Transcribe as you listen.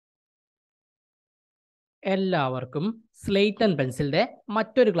എല്ലാവർക്കും slate and പെൻസിലിന്റെ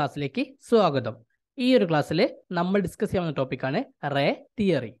മറ്റൊരു ക്ലാസ്സിലേക്ക് സ്വാഗതം. ഈ ഒരു ക്ലാസ്സിൽ നമ്മൾ ഡിസ്കസ് ചെയ്യാവുന്ന ടോപ്പിക്കാണ് ray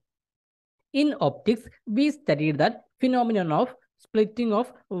theory. In optics we studied that phenomenon of splitting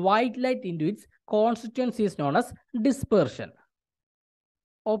of white light into it's constituency is known as dispersion.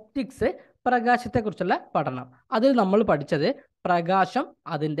 Optics പ്രകാശത്തെക്കുറിച്ചുള്ള പഠനം. അതിൽ നമ്മൾ പഠിച്ചത് പ്രകാശം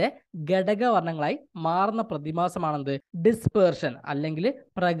അതിൻ്റെ ഘടകവർണ്ണങ്ങളായി മാറുന്ന പ്രതിഭാസമാണെന്ത് ഡിസ്പെർഷൻ അല്ലെങ്കിൽ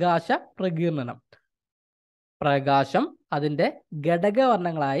പ്രകാശ പ്രകീർണനം. പ്രകാശം അതിൻ്റെ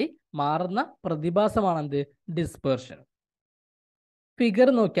ഘടകവർണ്ണങ്ങളായി മാറുന്ന പ്രതിഭാസമാണെന്ത് ഡിസ്പെർഷൻ. ഫിഗർ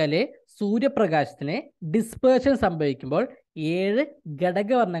നോക്കിയാൽ സൂര്യപ്രകാശത്തിന് ഡിസ്പെർഷൻ സംഭവിക്കുമ്പോൾ 7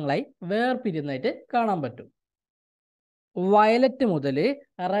 ഘടകവർണ്ണങ്ങളായി വേർപിരിയുന്നതായിട്ട് കാണാൻ പറ്റും. വയലറ്റ് മുതൽ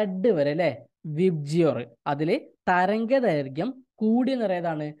റെഡ് വരെ അല്ലേ, വിബ്ജിയോർ, അതിൽ തരംഗദൈർഘ്യം കൂടിയ നിറം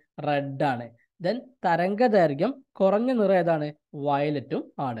ഏതാണ്? റെഡ് ആണ്. ദെൻ തരംഗദൈർഘ്യം കുറഞ്ഞ നിറം ഏതാണ്? വയലറ്റും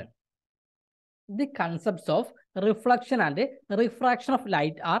ആണ്. The concepts of reflection and refraction of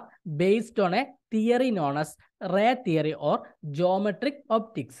light are based on a theory known as ray theory or geometric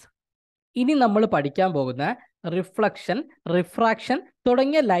optics. ഇനി നമ്മൾ പഠിക്കാൻ പോകുന്ന റിഫ്ലക്ഷൻ, റിഫ്രാക്ഷൻ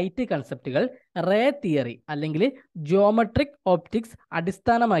തുടങ്ങിയ ലൈറ്റ് കൺസെപ്റ്റുകൾ റേ തിയറി അല്ലെങ്കിൽ ജിയോമെട്രിക് ഓപ്റ്റിക്സ്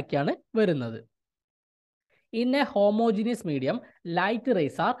അടിസ്ഥാനമാക്കിയാണ് വരുന്നത്. In A homogeneous medium light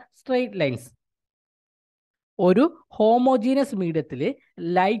rays R straight lines. ഒരു homogeneous മീഡിയത്തിൽ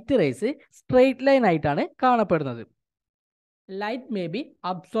ലൈറ്റ് റേസ് സ്ട്രെയിറ്റ് ലൈൻ ആയിട്ടാണ് കാണപ്പെടുന്നത്. Light may be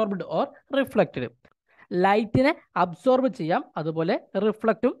absorbed or reflected. ലൈറ്റിനെ absorb ചെയ്യാം, അതുപോലെ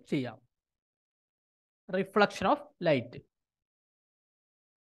റിഫ്ലക്റ്റും ചെയ്യാം. Reflection of light.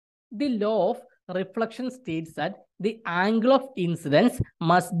 The law of reflection States that the angle of incidence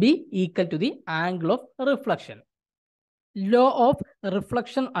must be equal to the angle of reflection. Law of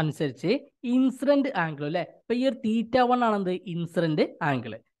reflection അനുസരിച്ച് incident angle അല്ലേ, ഇപ്പൊ ഈ ഒരു θ1 ആണെന്ത് incident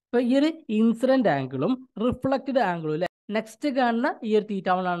angle. ഇപ്പൊ ഈ ഒരു ഇൻസിഡന്റ് ആംഗിളും റിഫ്ലക്റ്റഡ് ആംഗിളും അല്ലെ, നെക്സ്റ്റ് കാണുന്ന ഈ ഒരു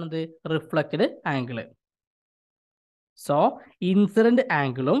θ1 ആണെന്ത് റിഫ്ലക്റ്റഡ് ആംഗിൾ. സോ ഇൻസിഡന്റ്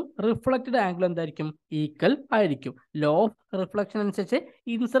ആംഗിളും റിഫ്ലക്റ്റഡ് ആംഗിളും എന്തായിരിക്കും? ഈക്വൽ ആയിരിക്കും. ലോ ഓഫ് റിഫ്ലക്ഷൻ അനുസരിച്ച്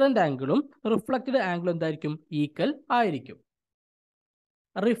ഇൻസിഡന്റ് ആംഗിളും റിഫ്ലക്റ്റഡ് ആംഗിളും എന്തായിരിക്കും? ഈക്വൽ ആയിരിക്കും.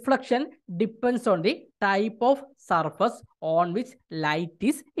 Reflection depends on the type of surface on which light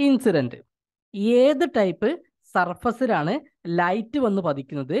is incident. ഏത് ടൈപ്പ് സർഫസിലാണ് ലൈറ്റ് വന്ന്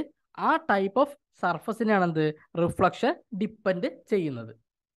പതിക്കുന്നത്, ആ ടൈപ്പ് ഓഫ് സർഫസിനാണെന്ത് റിഫ്ലക്ഷൻ ഡിപ്പെൻഡ് ചെയ്യുന്നത്.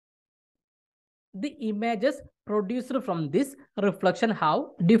 The images produced from this reflection have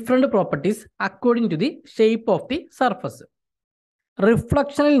different properties according to the shape of the surface.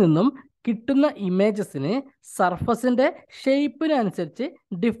 റിഫ്ലക്ഷനിൽ നിന്നും കിട്ടുന്ന ഇമേജസിന് സർഫസിന്റെ ഷേപ്പിനനുസരിച്ച്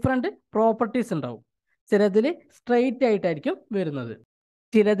different properties ഉണ്ടാവും. ചിലതിൽ straight ആയിട്ടായിരിക്കും വരുന്നത്,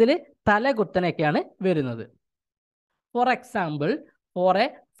 ചിലതിൽ തലകുത്തനൊക്കെയാണ് വരുന്നത്. For example, four A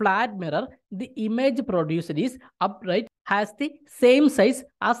flat mirror the image produced is അപ്റൈറ്റ് has the same size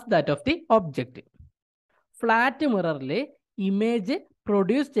as that of the object. Flat മിററിൽ image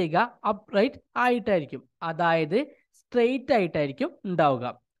produce ചെയ്യുക അപ്റൈറ്റ് ആയിട്ടായിരിക്കും, അതായത് സ്ട്രെയിറ്റ് ആയിട്ടായിരിക്കും ഉണ്ടാവുക.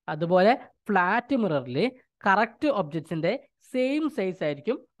 അതുപോലെ ഫ്ലാറ്റ് മിററിൽ കറക്റ്റ് ഒബ്ജക്റ്റിന്റെ സെയിം സൈസ്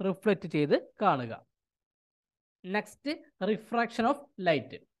ആയിരിക്കും റിഫ്ലക്റ്റ് ചെയ്ത് കാണുക. Next, refraction of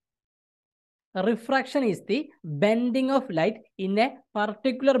light. Refraction is the bending of light in A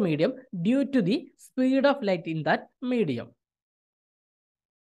particular medium due to the speed of light in that medium.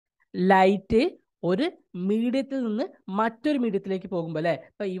 Light ഒരു മീഡിയത്തിൽ നിന്ന് മറ്റൊരു മീഡിയത്തിലേക്ക് പോകുമ്പോൾ അല്ലേ,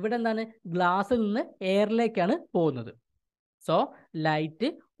 ഇപ്പൊ ഇവിടെ എന്താണ്, ഗ്ലാസ്സിൽ നിന്ന് എയറിലേക്കാണ് പോകുന്നത്. സോ ലൈറ്റ്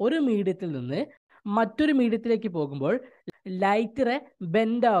ഒരു മീഡിയത്തിൽ നിന്ന് മറ്റൊരു മീഡിയത്തിലേക്ക് പോകുമ്പോൾ ലൈറ്റ് റേ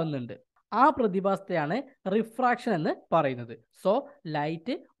ബെൻഡ് ആവുന്നുണ്ട്. ആ പ്രതിഭാസത്തെയാണ് റിഫ്രാക്ഷൻ എന്ന് പറയുന്നത്. സോ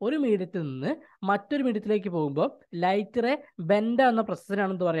ലൈറ്റ് ഒരു മീഡിയത്തിൽ നിന്ന് മറ്റൊരു മീഡിയത്തിലേക്ക് പോകുമ്പോൾ ലൈറ്റ് റേ ബെൻഡ് ആവുന്ന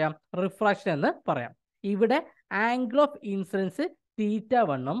പ്രോസസ്സിനാണെന്ന് പറയാം, റിഫ്രാക്ഷൻ എന്ന് പറയാം. ഇവിടെ angle of incidence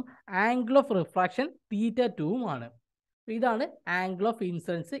θ1 angle of refraction θ2 ആണ്. ഇതാണ് angle of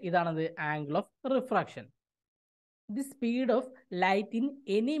incidence, ഇതാണത് angle of refraction. The speed of light in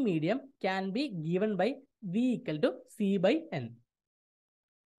any medium can be given by v equal to c/n.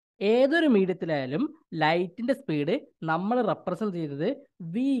 ഏതൊരു മീഡിയത്തിലായാലും ലൈറ്റിന്റെ speed നമ്മൾ റെപ്രസെന്റ് ചെയ്യുന്നത്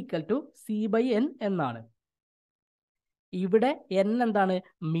v equal to c/n എന്നാണ്. ഇവിടെ n എന്താണ്?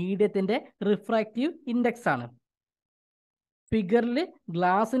 മീഡിയത്തിന്റെ റിഫ്രാക്റ്റീവ് ഇൻഡെക്സ് ആണ്. ഫിഗറിൽ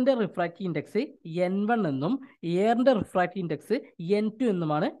ഗ്ലാസിന്റെ റിഫ്രാക്റ്റീവ് ഇൻഡെക്സ് n1 എന്നും എയറിന്റെ റിഫ്രാക്റ്റീവ് ഇൻഡെക്സ് n2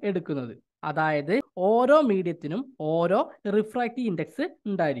 എന്നുമാണ് എടുക്കുന്നത്. അതായത് ഓരോ മീഡിയത്തിനും ഓരോ റിഫ്രാക്റ്റീവ് ഇൻഡെക്സ്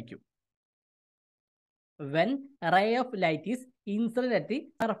ഉണ്ടായിരിക്കും. When ray of light is incident at the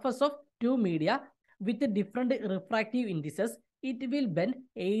surface of two media with different refractive indices, it will bend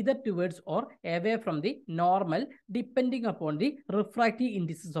either towards or away from the normal depending upon the refractive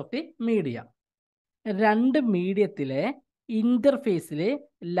indices of the media. രണ്ട് മീഡിയത്തിലെ ഇന്റർഫേസിൽ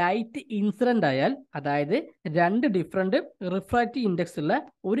light incident ആയാൽ, അതായത് രണ്ട് different refractive index ഉള്ള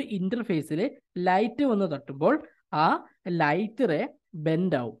ഒരു ഇന്റർഫേസിൽ light വന്ന് തട്ടുമ്പോൾ ആ light ray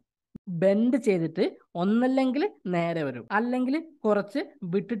bend ആവും. Bend ചെയ്തിട്ട് ഒന്നല്ലെങ്കിൽ നേരെ വരും, അല്ലെങ്കിൽ കുറച്ച്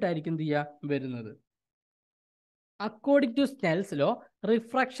വിട്ടിട്ടായിരിക്കും എന്ത് ചെയ്യുക വരുന്നത്. According to Snell's law,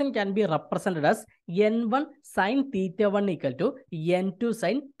 refraction can be represented as n1 sin theta 1 equal to n2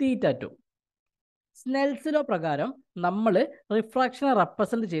 sin theta 2. Snell's law പ്രകാരം നമ്മൾ റിഫ്രാക്ഷനെ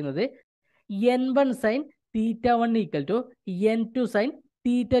റെപ്രസെന്റ് ചെയ്യുന്നത് n1 sine theta 1 equal to n2 sine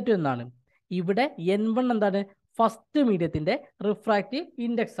theta 2 എന്നാണ്. ഇവിടെ n1 എന്താണ്? ഫസ്റ്റ് മീഡിയത്തിന്റെ റിഫ്രാക്റ്റീവ്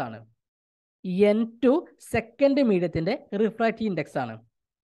ഇൻഡെക്സ് ആണ്. n2 second മീഡിയത്തിന്റെ refractive index ആണ്.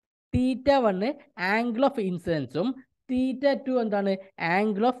 തീറ്റ 1 ആംഗിൾ ഓഫ് ഇൻസിഡൻസും തീറ്റ 2 എന്താണ്?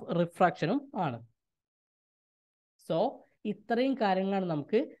 ആംഗിൾ ഓഫ് റിഫ്രാക്ഷനും ആണ്. സോ ഇത്രയും കാര്യങ്ങളാണ്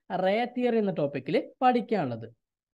നമുക്ക് റേ തിയറി എന്ന ടോപ്പിക്കിൽ പഠിക്കാനുള്ളത്.